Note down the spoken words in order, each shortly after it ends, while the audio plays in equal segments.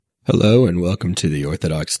Hello and welcome to the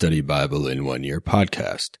Orthodox Study Bible in 1 Year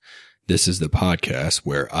podcast. This is the podcast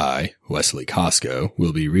where I, Wesley Costco,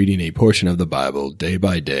 will be reading a portion of the Bible day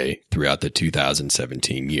by day throughout the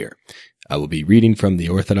 2017 year. I will be reading from the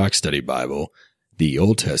Orthodox Study Bible. The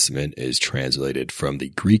Old Testament is translated from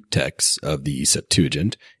the Greek texts of the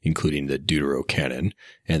Septuagint, including the Deuterocanon,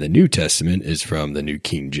 and the New Testament is from the New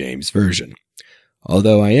King James Version.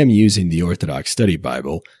 Although I am using the Orthodox Study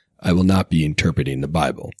Bible, I will not be interpreting the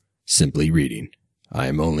Bible. Simply reading. I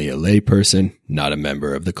am only a lay person, not a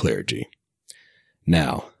member of the clergy.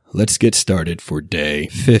 Now, let's get started for day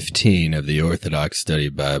 15 of the Orthodox Study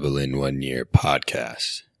Bible in 1 Year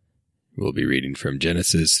podcast. We'll be reading from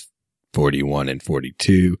Genesis 41 and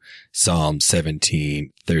 42, Psalm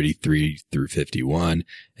 17, 33 through 51,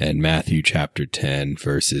 and Matthew chapter 10,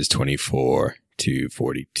 verses 24 to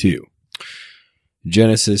 42.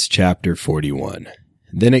 Genesis chapter 41.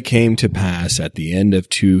 Then it came to pass at the end of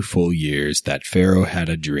 2 full years that Pharaoh had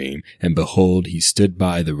a dream, and behold, he stood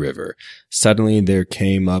by the river. Suddenly there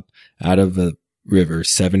came up out of the river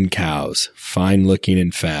 7 cows, fine looking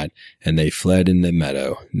and fat, and they fled in the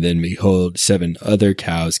meadow. Then behold, 7 other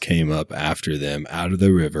cows came up after them out of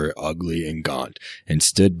the river, ugly and gaunt, and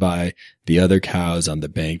stood by the other cows on the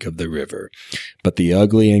bank of the river. But the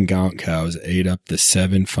ugly and gaunt cows ate up the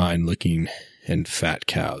 7 fine looking and fat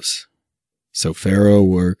cows. So Pharaoh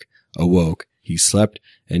awoke, he slept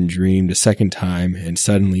and dreamed a second time, and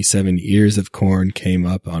suddenly 7 ears of corn came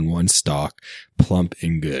up on one stalk, plump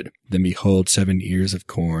and good. Then behold, 7 ears of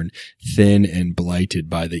corn, thin and blighted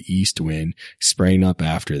by the east wind, sprang up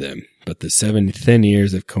after them. But the 7 thin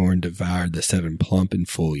ears of corn devoured the 7 plump and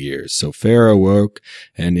full ears. So Pharaoh awoke,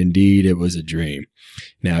 and indeed it was a dream.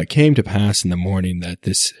 Now it came to pass in the morning that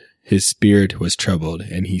his spirit was troubled,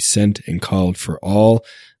 and he sent and called for all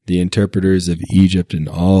the interpreters of Egypt and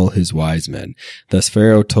all his wise men. Thus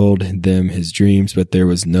Pharaoh told them his dreams, but there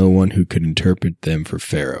was no one who could interpret them for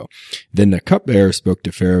Pharaoh. Then the cupbearer spoke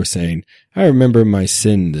to Pharaoh, saying, I remember my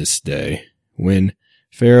sin this day, when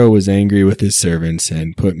Pharaoh was angry with his servants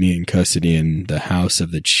and put me in custody in the house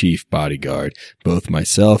of the chief bodyguard, both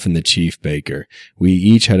myself and the chief baker. We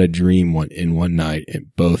each had a dream in one night, and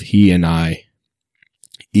both he and I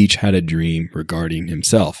each had a dream regarding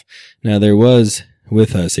himself. Now there was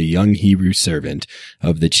with us a young Hebrew servant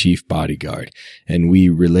of the chief bodyguard, and we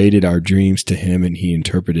related our dreams to him, and he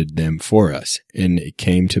interpreted them for us. And it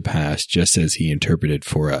came to pass just as he interpreted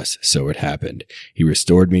for us, so it happened. He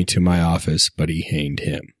restored me to my office, but he hanged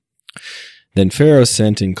him. Then Pharaoh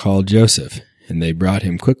sent and called Joseph, and they brought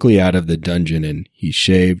him quickly out of the dungeon, and he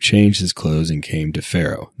shaved, changed his clothes, and came to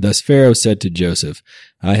Pharaoh. Thus Pharaoh said to Joseph,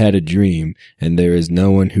 I had a dream, and there is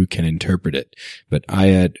no one who can interpret it, but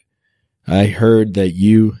I heard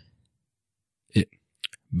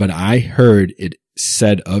it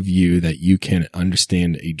said of you that you can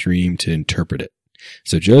understand a dream to interpret it.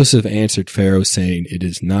 So Joseph answered Pharaoh, saying, It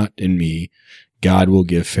is not in me. God will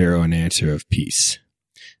give Pharaoh an answer of peace.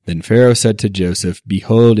 Then Pharaoh said to Joseph,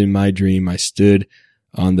 Behold, in my dream I stood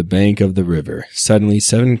on the bank of the river. Suddenly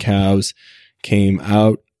 7 cows came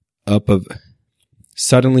up out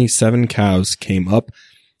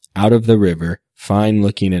of the river, fine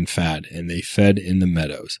looking and fat, and they fed in the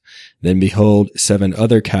meadows. Then behold, 7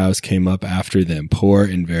 other cows came up after them, poor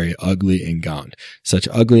and very ugly and gaunt, such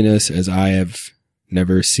ugliness as I have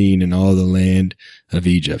never seen in all the land of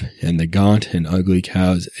Egypt. And the gaunt and ugly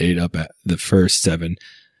cows ate up the first 7,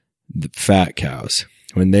 the fat cows.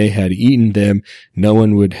 When they had eaten them, no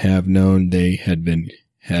one would have known they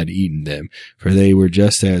had eaten them, for they were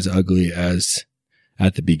just as ugly as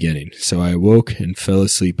at the beginning. So I awoke and fell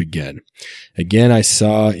asleep again. Again I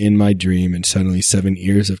saw in my dream, and suddenly 7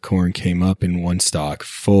 ears of corn came up in one stalk,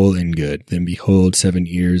 full and good. Then behold, 7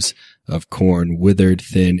 ears of corn, withered,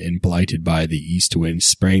 thin, and blighted by the east wind,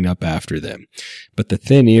 sprang up after them. But the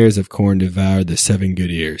thin ears of corn devoured the 7 good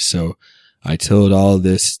ears. So I told all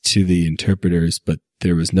this to the interpreters, but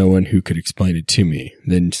there was no one who could explain it to me.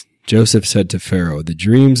 Then Joseph said to Pharaoh, The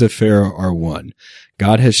dreams of Pharaoh are one.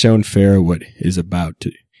 God has shown Pharaoh what he is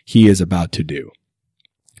about to do.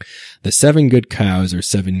 The 7 good cows are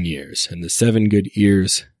 7 years, and the 7 good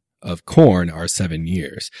ears of corn are 7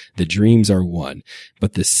 years. The dreams are one,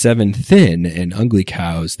 but the 7 thin and ugly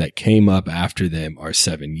cows that came up after them are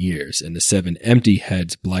 7 years, and the 7 empty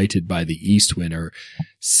heads blighted by the east wind are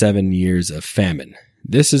 7 years of famine.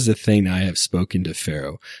 This is the thing I have spoken to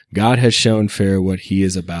Pharaoh. God has shown Pharaoh what he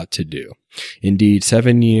is about to do. Indeed,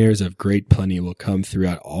 7 years of great plenty will come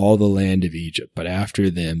throughout all the land of Egypt, but after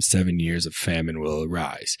them 7 years of famine will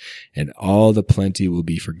arise, and all the plenty will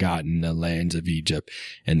be forgotten in the lands of Egypt,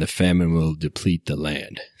 and the famine will deplete the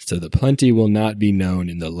land. So the plenty will not be known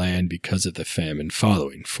in the land because of the famine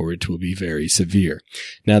following, for it will be very severe.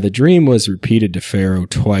 Now the dream was repeated to Pharaoh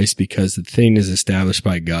twice because the thing is established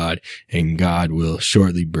by God, and God will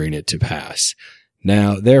shortly bring it to pass.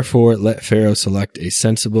 Now, therefore, let Pharaoh select a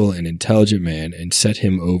sensible and intelligent man and set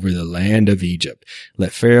him over the land of Egypt.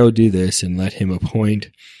 Let Pharaoh do this, and let him appoint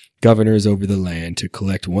governors over the land to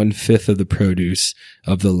collect 1/5 of the produce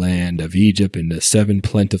of the land of Egypt in the 7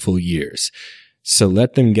 plentiful years. So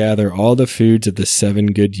let them gather all the foods of the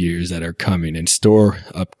 7 good years that are coming and store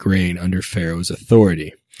up grain under Pharaoh's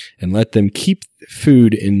authority. And let them keep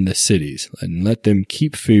food in the cities.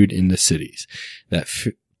 That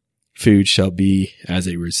food shall be as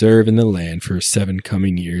a reserve in the land for 7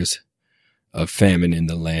 coming years of famine in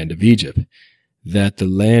the land of Egypt, that the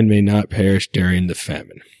land may not perish during the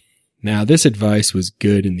famine. Now this advice was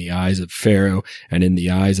good in the eyes of Pharaoh and in the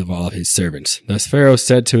eyes of all his servants. Thus Pharaoh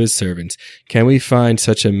said to his servants, "Can we find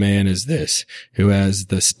such a man as this, who has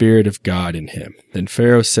the Spirit of God in him?" Then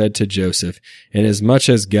Pharaoh said to Joseph, "Inasmuch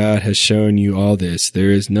as God has shown you all this, there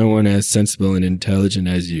is no one as sensible and intelligent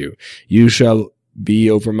as you. You shall be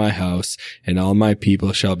over my house, and all my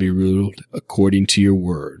people shall be ruled according to your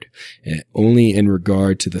word. And only in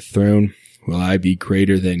regard to the throne will I be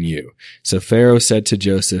greater than you." So Pharaoh said to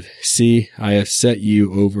Joseph, "See, I have set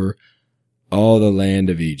you over all the land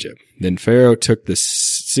of Egypt." Then Pharaoh took the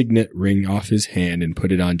signet ring off his hand and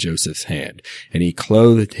put it on Joseph's hand. And he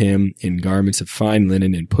clothed him in garments of fine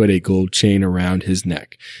linen and put a gold chain around his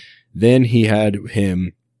neck. Then he had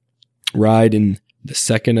him ride in the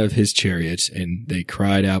second of his chariots, and they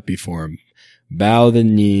cried out before him, "Bow the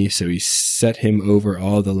knee." So he set him over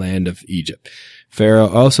all the land of Egypt. Pharaoh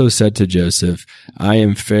also said to Joseph, "I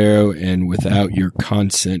am Pharaoh, and without your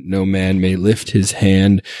consent no man may lift his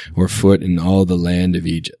hand or foot in all the land of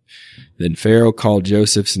Egypt." Then Pharaoh called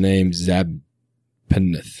Joseph's name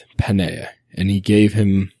Paneah, and he gave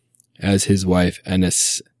him as his wife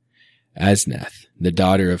Asnath, the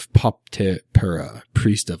daughter of Potipharah,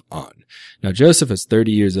 priest of On. Now Joseph was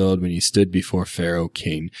 30 years old when he stood before Pharaoh,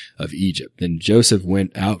 king of Egypt. Then Joseph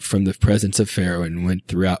went out from the presence of Pharaoh and went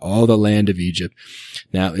throughout all the land of Egypt.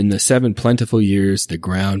 Now in the 7 plentiful years the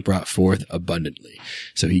ground brought forth abundantly.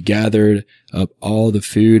 So he gathered up all the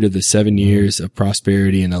food of the 7 years of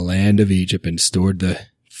prosperity in the land of Egypt and stored the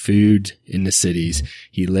food in the cities.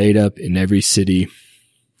 He laid up in every city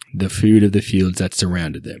the food of the fields that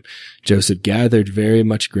surrounded them. Joseph gathered very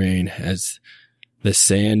much grain as the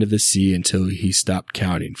sand of the sea until he stopped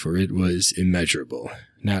counting, for it was immeasurable.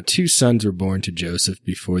 Now 2 sons were born to Joseph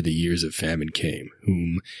before the years of famine came,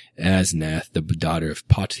 whom Asnath, the daughter of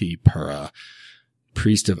Potipharah,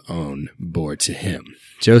 priest of On, bore to him.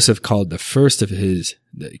 Joseph called the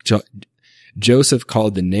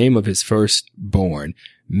name of his firstborn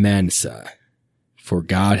Manasseh, for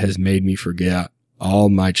God has made me forget all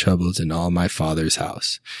my troubles in all my father's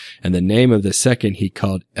house. And the name of the second he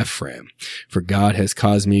called Ephraim, for God has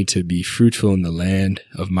caused me to be fruitful in the land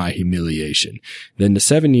of my humiliation. Then the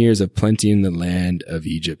 7 years of plenty in the land of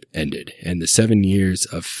Egypt ended, and the 7 years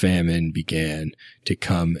of famine began to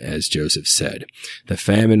come, as Joseph said. The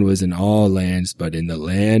famine was in all lands, but in the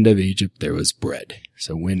land of Egypt there was bread.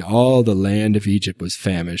 So when all the land of Egypt was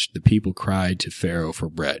famished, the people cried to Pharaoh for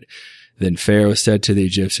bread. Then Pharaoh said to the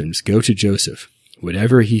Egyptians, "Go to Joseph.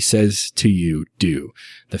 Whatever he says to you, do."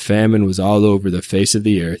 The famine was all over the face of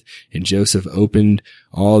the earth, and Joseph opened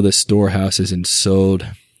all the storehouses and sold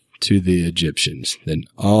to the Egyptians. Then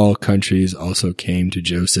all countries also came to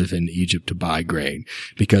Joseph in Egypt to buy grain,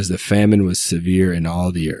 because the famine was severe in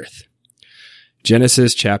all the earth.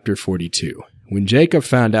 Genesis chapter 42. When Jacob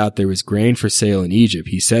found out there was grain for sale in Egypt,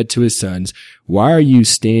 he said to his sons, "Why are you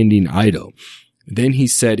standing idle?" Then he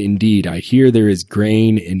said, "Indeed, I hear there is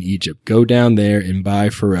grain in Egypt. Go down there and buy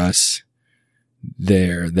for us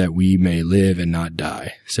there, that we may live and not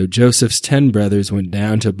die." So Joseph's 10 brothers went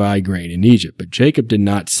down to buy grain in Egypt, but Jacob did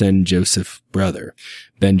not send Joseph's brother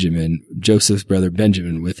Benjamin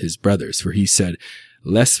with his brothers, for he said,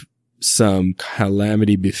 "Lest some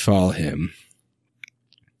calamity befall him."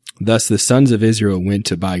 Thus the sons of Israel went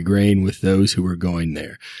to buy grain with those who were going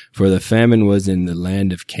there, for the famine was in the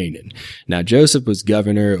land of Canaan. Now Joseph was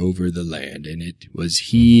governor over the land, and it was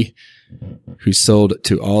he who sold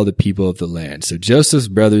to all the people of the land. So Joseph's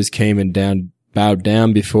brothers came and bowed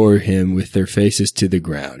down before him with their faces to the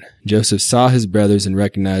ground. Joseph saw his brothers and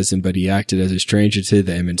recognized them, but he acted as a stranger to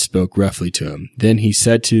them and spoke roughly to them. Then he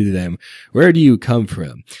said to them, "Where do you come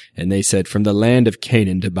from?" And they said, "From the land of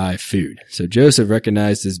Canaan to buy food." So Joseph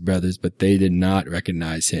recognized his brothers, but they did not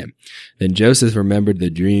recognize him. Then Joseph remembered the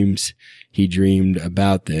dreams he dreamed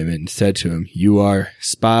about them and said to him, "You are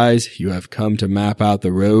spies. You have come to map out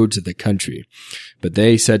the roads of the country." But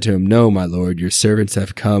they said to him, "No, my lord, your servants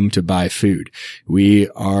have come to buy food. We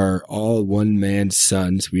are all one man's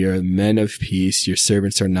sons. We are men of peace. Your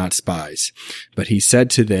servants are not spies." But he said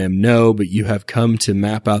to them, "No, but you have come to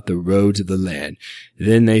map out the roads of the land."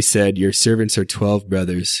 Then they said, "Your servants are 12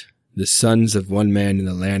 brothers, the sons of one man in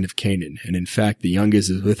the land of Canaan. And in fact, the youngest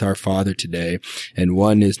is with our father today, and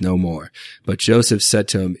one is no more." But Joseph said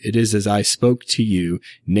to him, "It is as I spoke to you,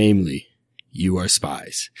 namely, you are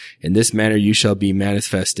spies. In this manner you shall be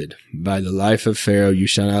manifested. By the life of Pharaoh, you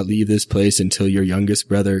shall not leave this place until your youngest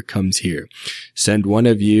brother comes here. Send one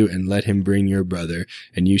of you and let him bring your brother,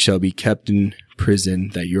 and you shall be kept in prison,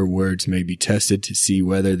 that your words may be tested to see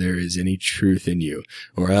whether there is any truth in you.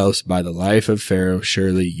 Or else, by the life of Pharaoh,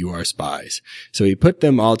 surely you are spies." So he put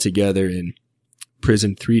them all together in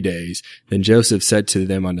prison 3 days. Then Joseph said to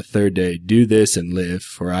them on the third day, "Do this and live,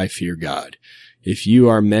 for I fear God. If you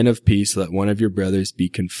are men of peace, let one of your brothers be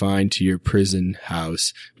confined to your prison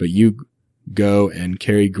house, but you go and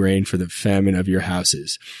carry grain for the famine of your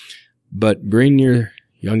houses. But bring your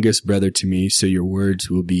youngest brother to me, so your words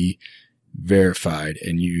will be verified,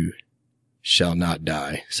 and you shall not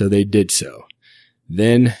die." So they did so.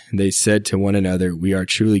 Then they said to one another, "We are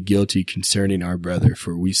truly guilty concerning our brother,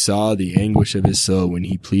 for we saw the anguish of his soul when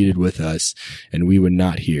he pleaded with us, and we would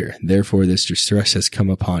not hear. Therefore this distress has come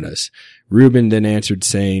upon us." Reuben then answered,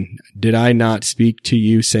 saying, "Did I not speak to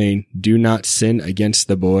you, saying, 'Do not sin against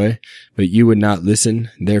the boy'? But you would not listen.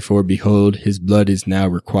 Therefore, behold, his blood is now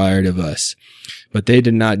required of us." But they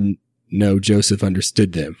did not know Joseph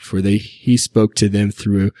understood them, for he spoke to them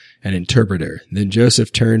through an interpreter. Then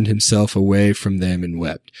Joseph turned himself away from them and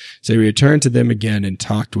wept. So he returned to them again and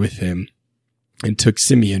talked with him, and took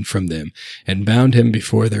Simeon from them, and bound him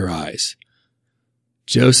before their eyes.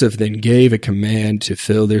 Joseph then gave a command to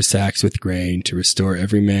fill their sacks with grain, to restore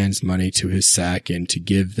every man's money to his sack, and to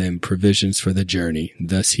give them provisions for the journey.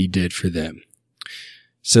 Thus he did for them.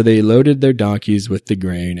 So they loaded their donkeys with the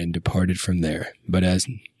grain and departed from there. But as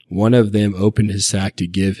one of them opened his sack to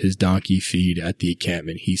give his donkey feed at the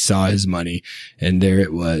encampment, he saw his money, and there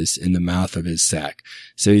it was in the mouth of his sack.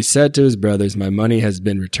 So he said to his brothers, "My money has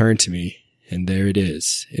been returned to me, and there it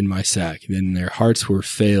is in my sack." Then their hearts were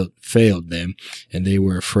failed them, and they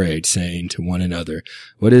were afraid, saying to one another,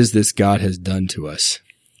 "What is this God has done to us?"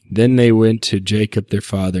 Then they went to Jacob their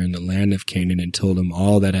father in the land of Canaan and told him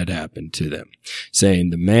all that had happened to them, saying,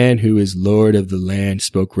 "The man who is Lord of the land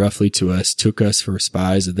spoke roughly to us, took us for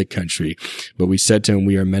spies of the country. But we said to him,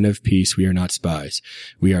 'We are men of peace, we are not spies.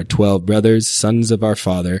 We are 12 brothers, sons of our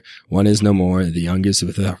father. One is no more, the youngest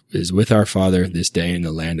is with our father this day in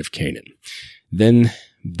the land of Canaan.' Then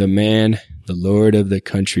the man, the Lord of the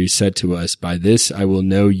country, said to us, 'By this I will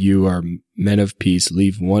know you are men of peace.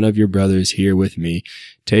 Leave one of your brothers here with me.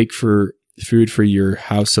 Take food for your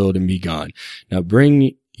household and be gone. Now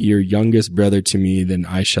bring your youngest brother to me, then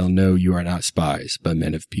I shall know you are not spies, but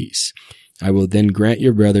men of peace. I will then grant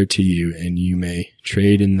your brother to you, and you may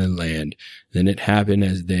trade in the land.' Then it happened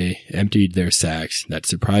as they emptied their sacks, that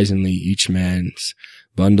surprisingly each man's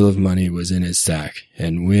bundle of money was in his sack.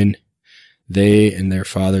 And when they and their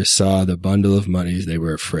father saw the bundle of monies, they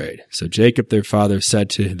were afraid. So Jacob their father said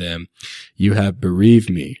to them, 'You have bereaved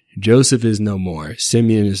me. Joseph is no more,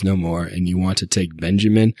 Simeon is no more, and you want to take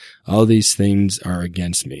Benjamin? All these things are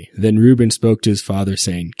against me.' Then Reuben spoke to his father,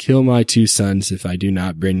 saying, 'Kill my 2 sons if I do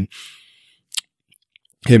not bring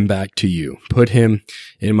him back to you. Put him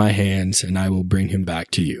in my hands, and I will bring him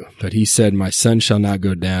back to you.' But he said, 'My son shall not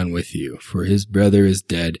go down with you, for his brother is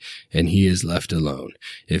dead, and he is left alone.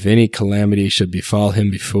 If any calamity should befall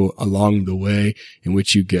him along the way in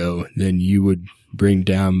which you go, then you would bring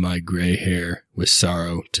down my gray hair with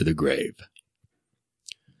sorrow to the grave.'"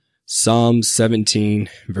 Psalm 17,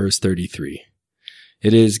 verse 33.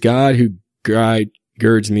 "It is God who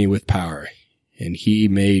girds me with power, and he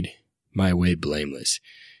made my way blameless,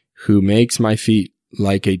 who makes my feet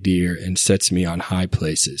like a deer and sets me on high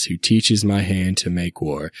places, who teaches my hand to make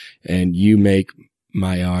war, and you make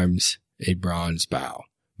my arms a bronze bow.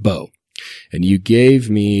 And you gave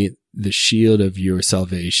me the shield of your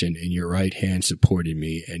salvation, and your right hand supported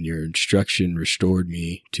me, and your instruction restored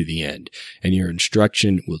me to the end, and your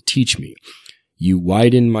instruction will teach me. You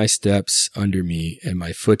widened my steps under me, and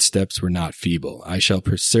my footsteps were not feeble. I shall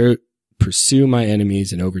pursue my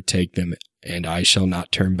enemies and overtake them, and I shall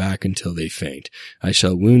not turn back until they faint. I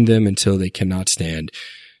shall wound them until they cannot stand.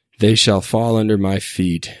 They shall fall under my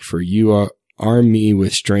feet, for you arm me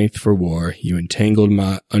with strength for war. You entangled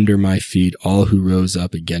under my feet all who rose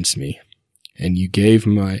up against me. And you gave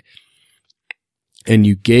me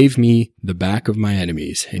the back of my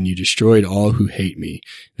enemies, and you destroyed all who hate me.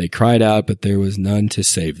 They cried out, but there was none to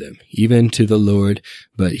save them, even to the Lord,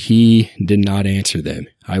 but he did not answer them.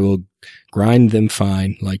 I will grind them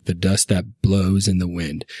fine like the dust that blows in the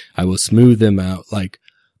wind. I will smooth them out like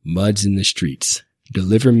muds in the streets.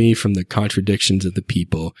 Deliver me from the contradictions of the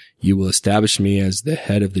people. You will establish me as the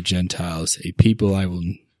head of the Gentiles. A people I will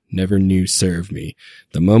never knew served me.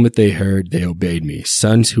 The moment they heard, they obeyed me.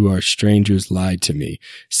 Sons who are strangers lied to me.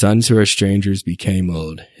 Sons who are strangers became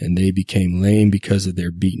old, and they became lame because of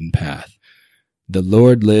their beaten path. The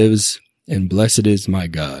Lord lives, and blessed is my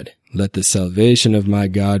God. Let the salvation of my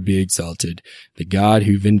God be exalted, the God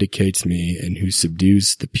who vindicates me and who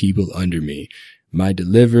subdues the people under me. My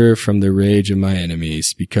deliverer from the rage of my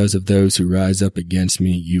enemies, because of those who rise up against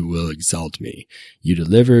me, you will exalt me. You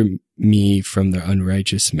deliver me from the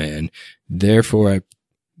unrighteous man. Therefore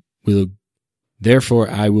I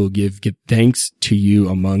will give thanks to you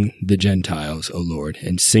among the Gentiles, O Lord,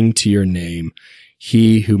 and sing to your name.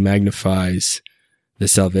 He who magnifies the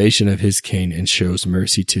salvation of his king and shows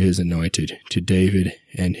mercy to his anointed, to David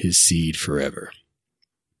and his seed forever.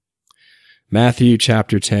 Matthew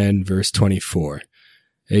chapter 10, verse 24.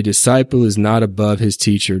 A disciple is not above his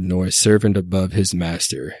teacher, nor a servant above his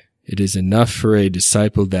master. It is enough for a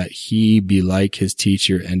disciple that he be like his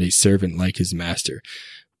teacher and a servant like his master.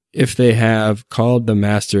 If they have called the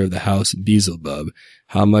master of the house Beelzebub,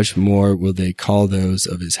 how much more will they call those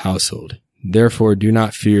of his household? Therefore do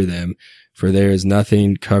not fear them, for there is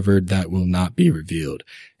nothing covered that will not be revealed,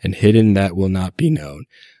 and hidden that will not be known.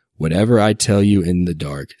 Whatever I tell you in the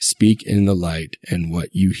dark, speak in the light, and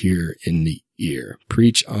what you hear in the ear,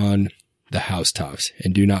 preach on the housetops,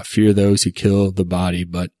 and do not fear those who kill the body,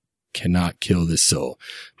 but cannot kill the soul,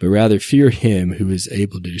 but rather fear him who is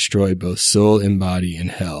able to destroy both soul and body in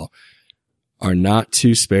hell. Are not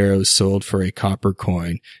 2 sparrows sold for a copper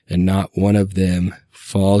coin, and not one of them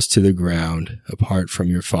falls to the ground apart from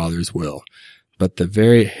your Father's will? But the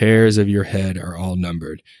very hairs of your head are all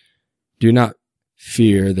numbered. Do not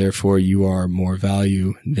fear, therefore you are more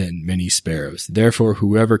value than many sparrows. Therefore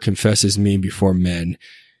whoever confesses me before men,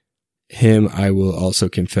 him I will also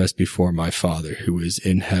confess before my Father who is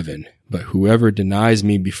in heaven. But whoever denies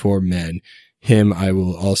me before men, him I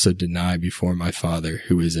will also deny before my Father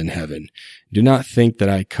who is in heaven. Do not think that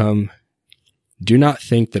I came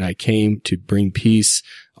to bring peace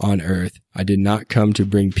on earth. I did not come to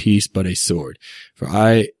bring peace, but a sword. For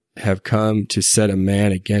I have come to set a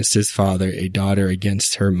man against his father, a daughter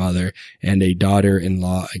against her mother, and a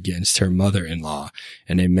daughter-in-law against her mother-in-law.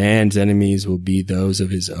 And a man's enemies will be those of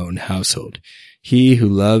his own household. He who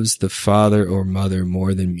loves the father or mother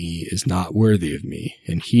more than me is not worthy of me,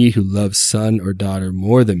 and he who loves son or daughter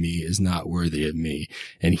more than me is not worthy of me,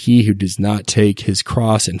 and he who does not take his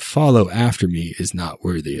cross and follow after me is not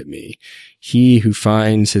worthy of me. He who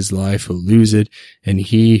finds his life will lose it, and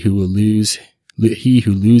he who loses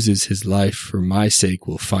his life for my sake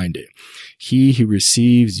will find it. He who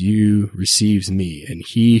receives you receives me, and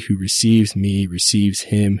he who receives me receives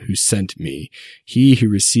him who sent me. He who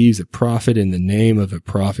receives a prophet in the name of a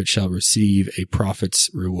prophet shall receive a prophet's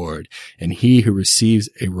reward, and he who receives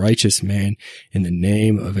a righteous man in the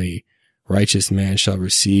name of a righteous man shall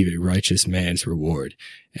receive a righteous man's reward.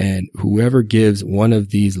 And whoever gives one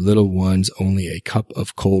of these little ones only a cup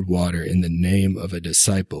of cold water in the name of a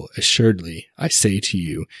disciple, assuredly, I say to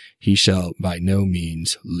you, he shall by no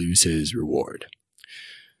means lose his reward.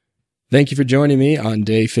 Thank you for joining me on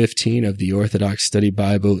day 15 of the Orthodox Study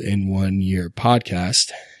Bible in 1 Year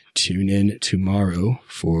podcast. Tune in tomorrow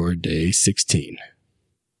for day 16.